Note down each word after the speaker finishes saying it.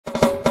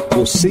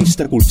Você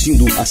está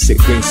curtindo a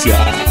sequência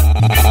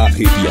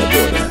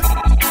arrepiadora.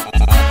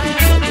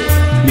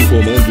 No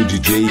comando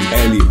DJ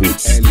Edy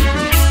Roots.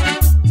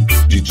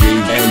 DJ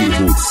Edy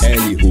Roots.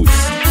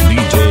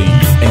 DJ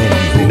Edy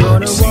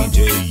Roots.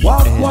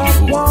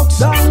 Walk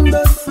down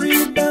the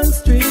freedom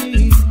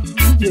street.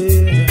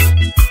 Yeah.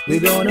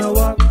 We're gonna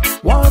walk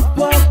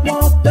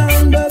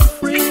down the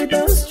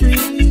freedom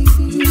street.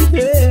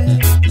 Yeah.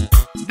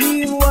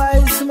 Be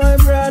wise, my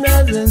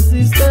brothers and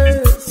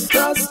sisters,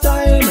 'cause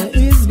time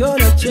is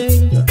gonna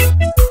change.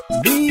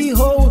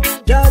 Behold,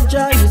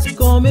 Jaja is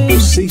coming.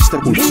 Você está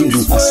curtindo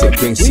a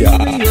sequência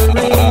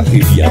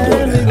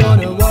arrepiadora.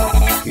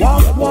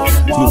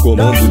 No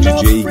comando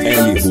DJ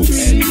Edy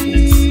Roots.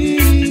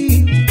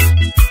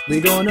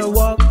 We're gonna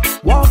walk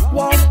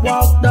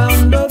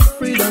down the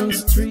freedom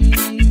street.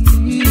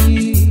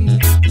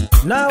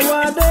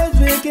 Nowadays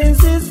we can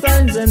see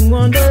signs and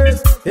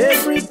wonders.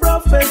 Every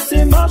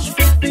prophecy must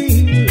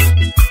fulfill.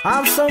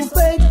 Have some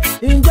faith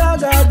in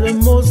Jaga the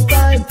Most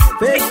High.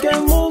 Faith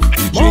can move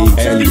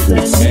mountains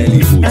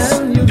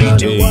and you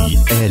gotta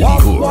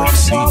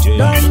walk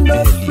down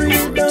the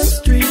freedom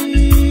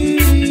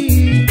street.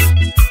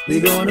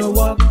 We're gonna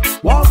walk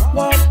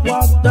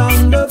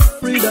down the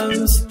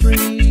freedom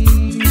street.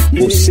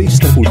 Você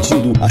está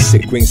curtindo a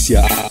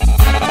sequência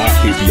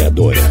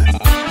arrepiadora.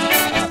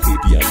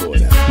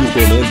 No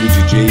comando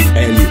DJ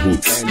Edy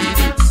Roots.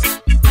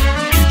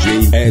 DJ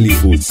Edy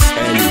Roots.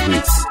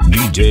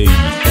 DJ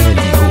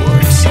Edy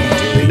Roots.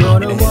 We're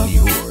gonna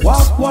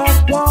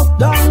walk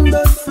down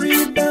the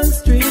freedom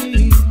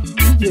street.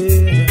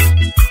 Yeah.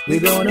 We're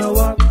gonna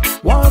walk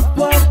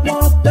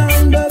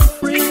down the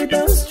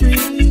freedom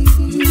street.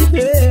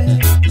 Yeah.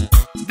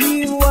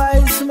 Be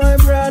wise, my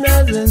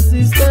brothers and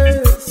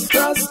sisters,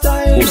 'cause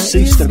time Você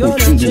está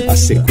curtindo a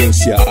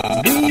sequência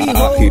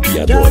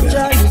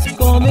arrepiadora.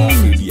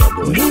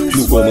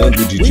 No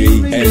comando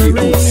DJ Edy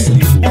Roots.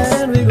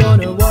 And we're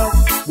gonna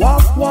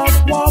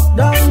walk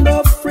down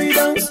the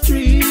freedom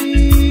street.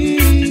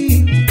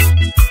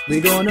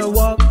 We're gonna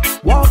walk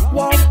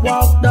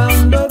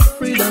down the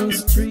freedom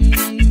street.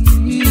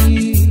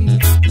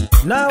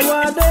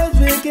 Nowadays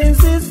we can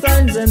see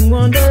signs and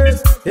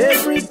wonders.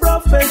 Every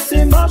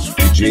prophecy must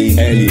fulfill. DJ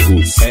Edy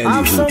Roots. DJ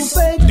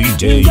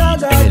Edy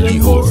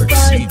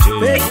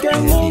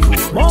Roots.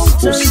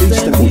 Você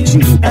está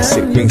curtindo a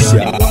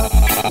sequência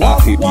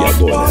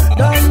arrepiadora.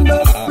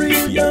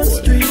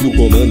 No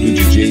comando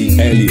DJ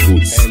Edy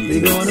Roots.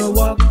 We're gonna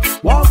walk